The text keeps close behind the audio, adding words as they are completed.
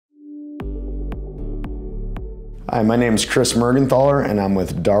Hi, my name is Chris Mergenthaler, and I'm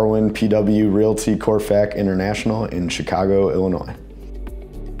with DarwinPW Realty CORFAC International in Chicago, Illinois.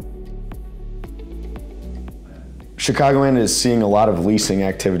 Chicagoland is seeing a lot of leasing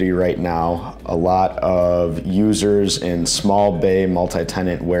activity right now. A lot of users in small bay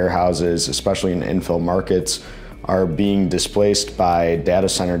multi-tenant warehouses, especially in infill markets, are being displaced by data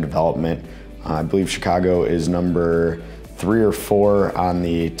center development. I believe Chicago is number 3 or 4 on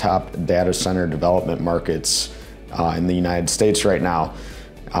the top data center development markets in the United States right now,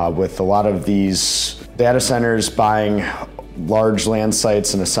 with a lot of these data centers buying large land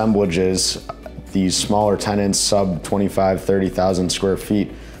sites and assemblages. These smaller tenants, sub 25, 30,000 square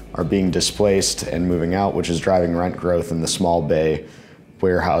feet, are being displaced and moving out, which is driving rent growth in the small bay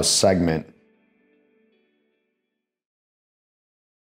warehouse segment.